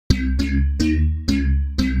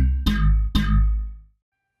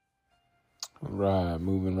Right,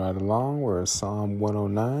 moving right along. We're at Psalm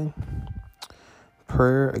 109.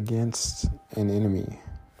 Prayer against an enemy.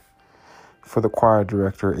 For the choir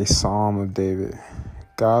director, a psalm of David.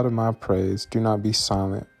 God of my praise, do not be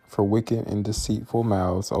silent, for wicked and deceitful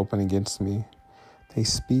mouths open against me. They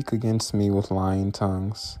speak against me with lying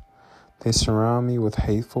tongues. They surround me with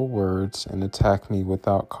hateful words and attack me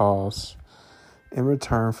without cause. In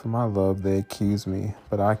return for my love, they accuse me,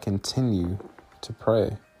 but I continue to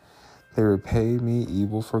pray. They repay me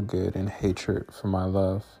evil for good and hatred for my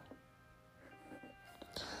love.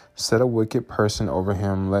 Set a wicked person over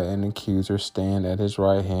him, let an accuser stand at his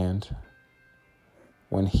right hand.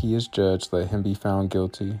 When he is judged, let him be found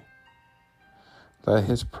guilty. Let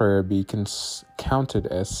his prayer be counted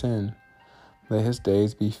as sin. Let his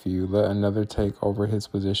days be few. Let another take over his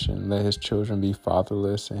position. Let his children be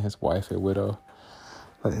fatherless and his wife a widow.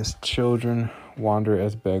 Let his children wander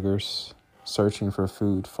as beggars, searching for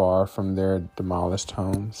food far from their demolished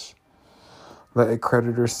homes. Let a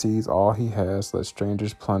creditor seize all he has. Let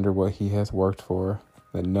strangers plunder what he has worked for.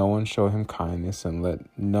 Let no one show him kindness, and let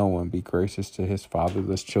no one be gracious to his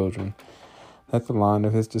fatherless children. Let the line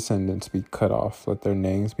of his descendants be cut off. Let their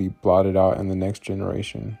names be blotted out in the next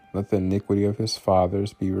generation. Let the iniquity of his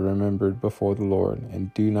fathers be remembered before the Lord,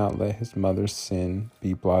 and do not let his mother's sin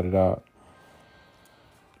be blotted out.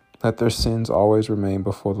 Let their sins always remain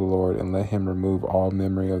before the Lord, and let him remove all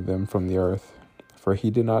memory of them from the earth. For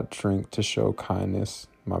he did not think to show kindness,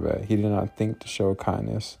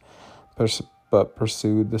 but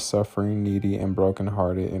pursued the suffering, needy, and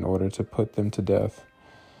brokenhearted in order to put them to death.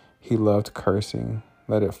 He loved cursing.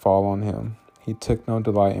 Let it fall on him. He took no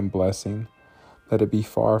delight in blessing. Let it be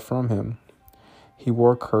far from him. He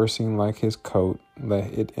wore cursing like his coat.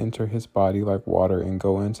 Let it enter his body like water and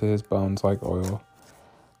go into his bones like oil.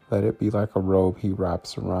 Let it be like a robe he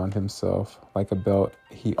wraps around himself, like a belt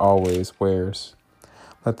he always wears.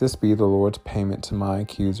 Let this be the Lord's payment to my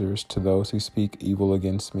accusers, to those who speak evil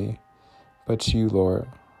against me. But you, Lord,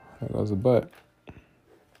 there goes a but.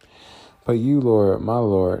 But you, Lord, my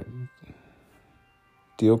Lord,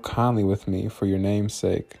 deal kindly with me for your name's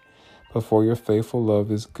sake. Because your faithful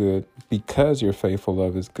love is good,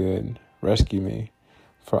 rescue me.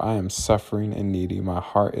 For I am suffering and needy. My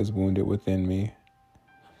heart is wounded within me.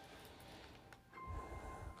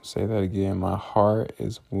 Say that again. My heart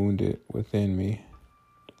is wounded within me.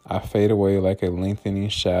 I fade away like a lengthening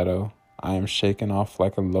shadow. I am shaken off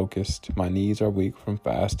like a locust. My knees are weak from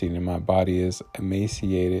fasting, and my body is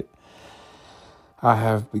emaciated. I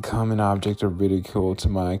have become an object of ridicule to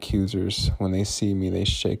my accusers. When they see me, they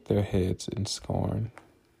shake their heads in scorn.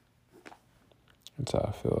 That's how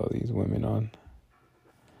I feel all these women on.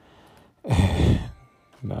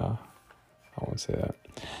 Nah, I won't say that.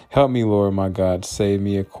 Help me, Lord, my God. Save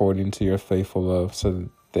me according to your faithful love, so that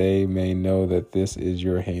they may know that this is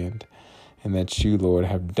your hand, and that you, Lord,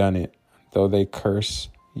 have done it. Though they curse,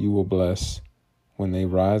 you will bless. When they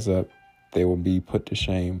rise up, they will be put to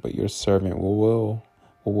shame. But your servant will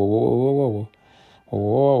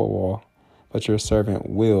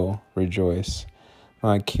rejoice.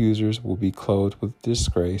 My accusers will be clothed with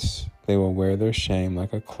disgrace. They will wear their shame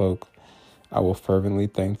like a cloak. I will fervently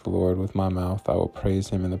thank the Lord with my mouth. I will praise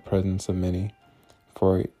him in the presence of many.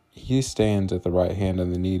 For he stands at the right hand of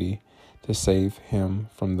the needy to save him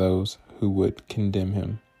from those who would condemn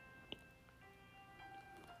him.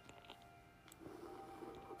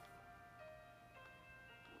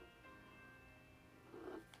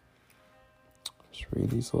 Just read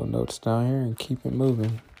these little notes down here and keep it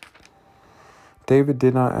moving. David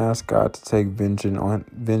did not ask God to take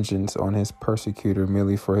vengeance on his persecutor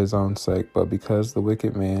merely for his own sake, but because the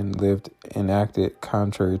wicked man lived and acted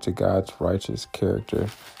contrary to God's righteous character.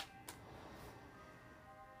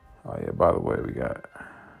 Oh yeah, by the way, we got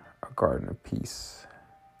A Garden of Peace,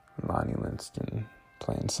 Lonnie Liston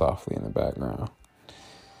playing softly in the background.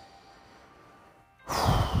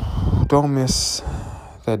 Don't miss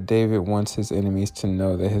that David wants his enemies to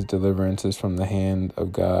know that his deliverance is from the hand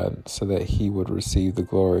of God, so that he would receive the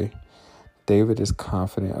glory. David is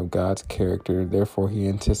confident of God's character, therefore he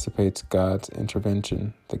anticipates God's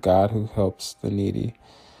intervention. The God who helps the needy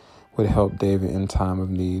would help David in time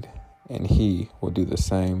of need, and he will do the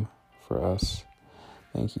same for us.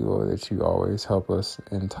 Thank you, Lord, that you always help us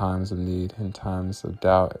in times of need, in times of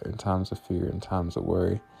doubt, in times of fear, in times of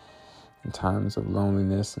worry, in times of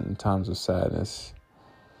loneliness, and in times of sadness.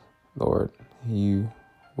 Lord, you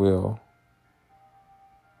will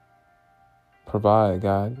provide,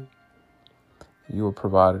 God. You will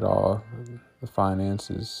provide it all, the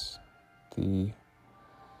finances, the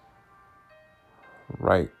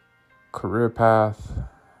right career path,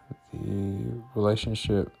 the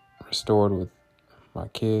relationship restored with my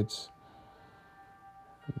kids,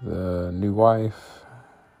 the new wife,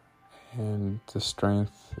 and the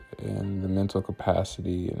strength and the mental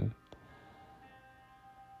capacity and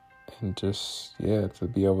just, to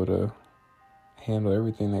be able to handle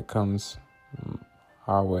everything that comes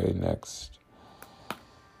our way next.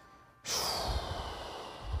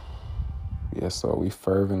 Yes, Lord, we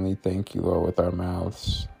fervently thank you, Lord, with our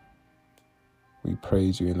mouths. We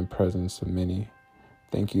praise you in the presence of many.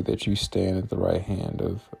 Thank you that you stand at the right hand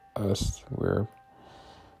of us. We're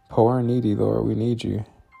poor and needy, Lord. We need you.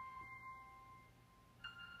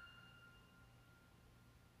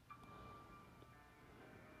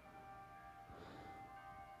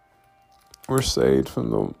 We're saved from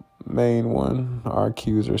the main one, our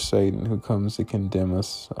accuser, Satan, who comes to condemn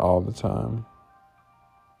us all the time.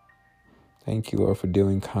 Thank you, Lord, for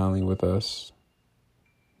dealing kindly with us.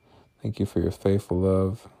 Thank you for your faithful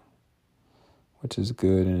love, which is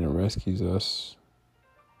good and it rescues us.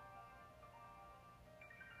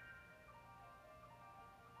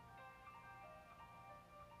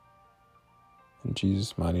 In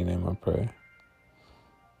Jesus' mighty name I pray.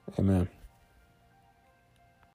 Amen.